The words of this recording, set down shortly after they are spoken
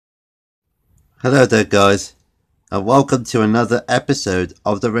Hello there guys, and welcome to another episode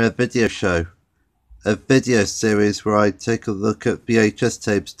of the Rare Video Show, a video series where I take a look at VHS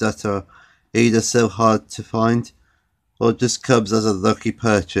tapes that are either so hard to find or just comes as a lucky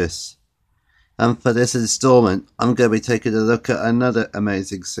purchase. And for this installment, I'm going to be taking a look at another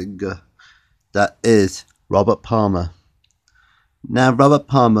amazing singer, that is Robert Palmer. Now, Robert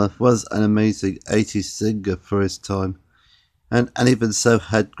Palmer was an amazing 80s singer for his time, and even so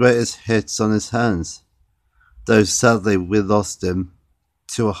had greatest hits on his hands, though sadly we lost him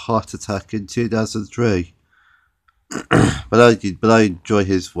to a heart attack in 2003. but I enjoy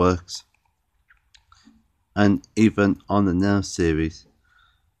his works, and even on the Now series.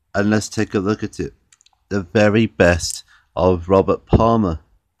 And let's take a look at it. The very best of Robert Palmer,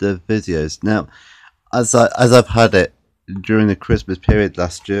 the videos. Now, as I've had it during the Christmas period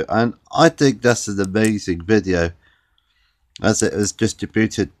last year, and I think that's an amazing video, as it was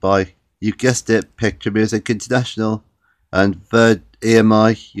distributed by, you guessed it, Picture Music International and Third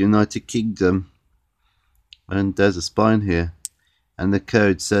EMI United Kingdom. And there's a spine here, and the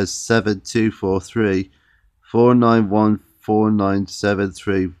code says 7243 491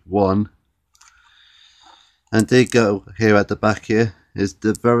 49731. And there you go, here at the back here is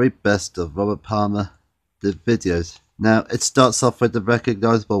the very best of Robert Palmer, the videos. Now it starts off with the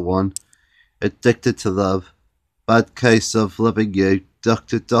recognisable one, Addicted to Love, Bad Case of Loving You,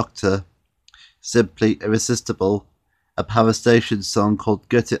 Doctor Doctor, Simply Irresistible, a Power Station song called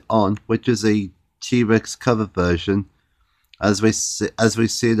Get It On, which is a T-Rex cover version, as we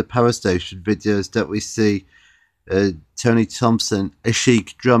see in the Power Station videos that we see Tony Thompson, a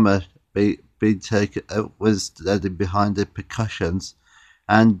Chic drummer, being taken was standing behind the percussions,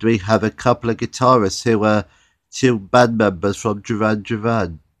 and we have a couple of guitarists who were two band members from Duran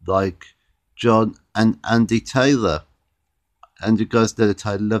Duran, like John and Andy Taylor, and you guys know that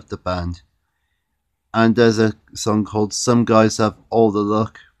I love the band. And there's a song called Some Guys Have All the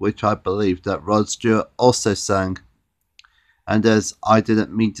Luck, which I believe that Rod Stewart also sang. And there's I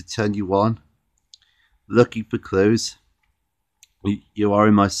Didn't Mean to Turn You On, Looking for Clues, You Are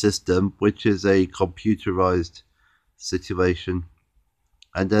in My System, which is a computerized situation.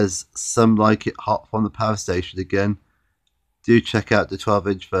 And there's Some Like It Hot from the Power Station again. Do check out the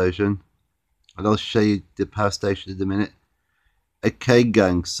 12-inch version, and I'll show you the Power Station in a minute. A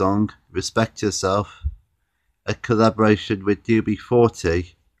K-Gang song, Respect Yourself, a collaboration with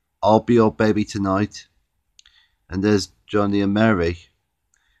UB40, I'll Be Your Baby Tonight, and there's Johnny and Mary,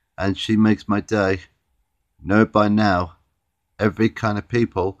 and She Makes My Day, Know By Now, Every Kind of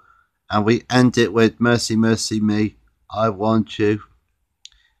People, and we end it with Mercy Mercy Me, I Want You,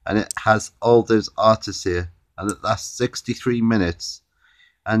 and it has all those artists here, and it lasts 63 minutes,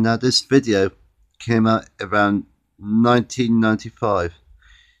 and now this video came out around 1995,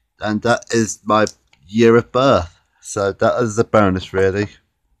 and that is my year of birth, so that is a bonus really.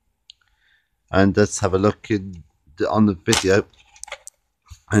 And let's have a look on the video,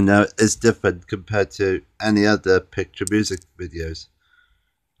 and now it's different compared to any other Picture Music videos,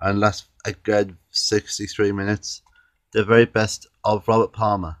 and lasts again 63 minutes. The very best of Robert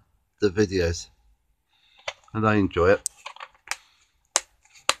Palmer, the videos, and I enjoy it.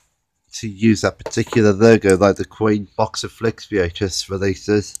 To use that particular logo, like the Queen Box of Flicks VHS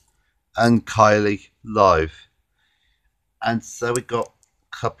releases and Kylie Live. And so we got a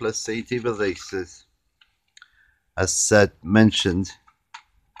couple of CD releases, as mentioned,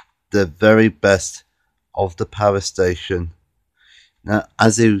 the very best of the Power Station. Now,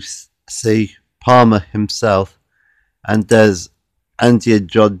 as you see, Palmer himself, and there's Andy and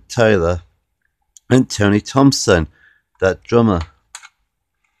John Taylor and Tony Thompson, that drummer.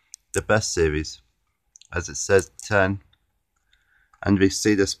 The best series, as it says 10, and we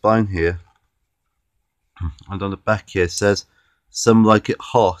see the spine here, and on the back here it says Some Like It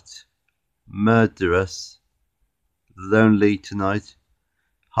Hot, Murderous, Lonely Tonight,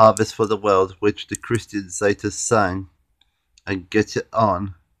 Harvest for the World, which the Christian Zeta sang, and Get It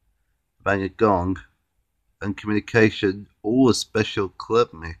On, Bang a Gong, and Communication, all a special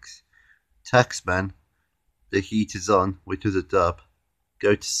club mix, Taxman, The Heat Is On, which is a dub,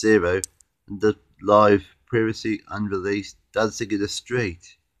 Go to Zero, and the live, previously unreleased Dancing in the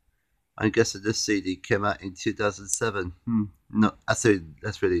Street. I guess that this CD came out in 2007. No, that's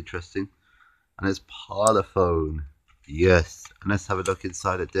really interesting. And it's Parlophone. Yes. And let's have a look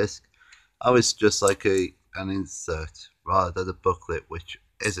inside the disc. Oh, it's just like an insert rather than a booklet, which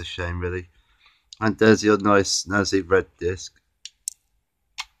is a shame really. And there's your nice snazzy red disc,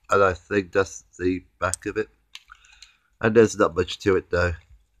 and I think that's the back of it. And there's not much to it though,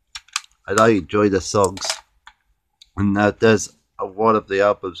 and I enjoy the songs. And now there's one of the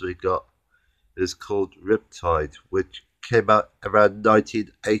albums we got, is called Riptide, which came out around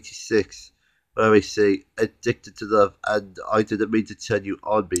 1986, where we see Addicted to Love, and I Didn't Mean to Tell You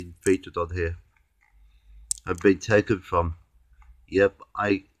are being featured on here and being taken from. Yep,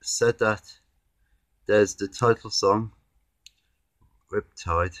 I said that. There's the title song,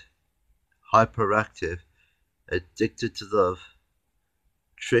 Riptide, Hyperactive, Addicted to Love,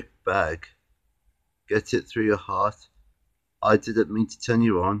 Trick Bag, Get It Through Your Heart, I Didn't Mean to Turn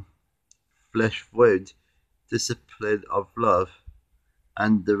You On, Flesh Wound, Discipline of Love,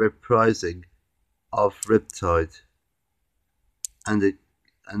 and the reprising of Riptide. And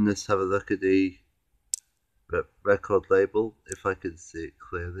let's have a look at the record label, if I can see it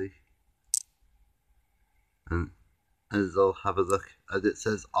clearly. And I'll have a look, and it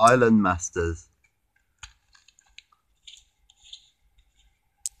says Island Masters.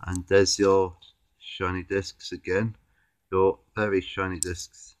 And there's your shiny discs again, your very shiny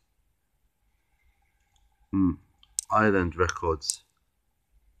discs. Island Records,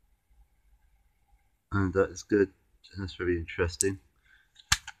 and that is good, and that's very interesting.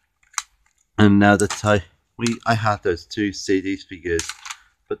 And now that I had those two CDs for years,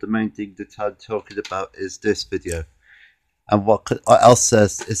 but the main thing that I'm talking about is this video. And what else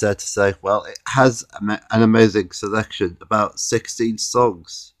says is there to say? Well, it has an amazing selection, about 16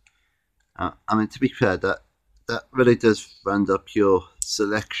 songs. I mean, to be fair, that really does round up your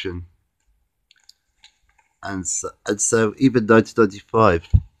selection. And so even 1995,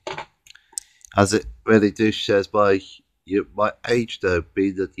 as it really shares my age, though,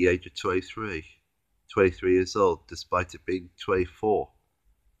 being at the age of 23 years old, despite it being 24.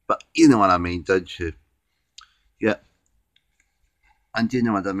 But you know what I mean, don't you? Yeah. And you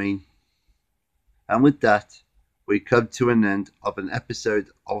know what I mean. And with that, we come to an end of an episode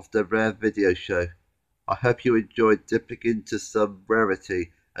of the Rare Video Show. I hope you enjoyed dipping into some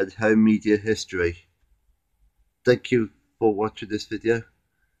rarity and home media history. Thank you for watching this video.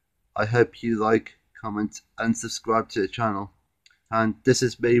 I hope you like, comment and subscribe to the channel. And this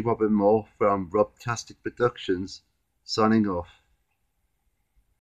is me, Robin Moore from Robtastic Productions, signing off.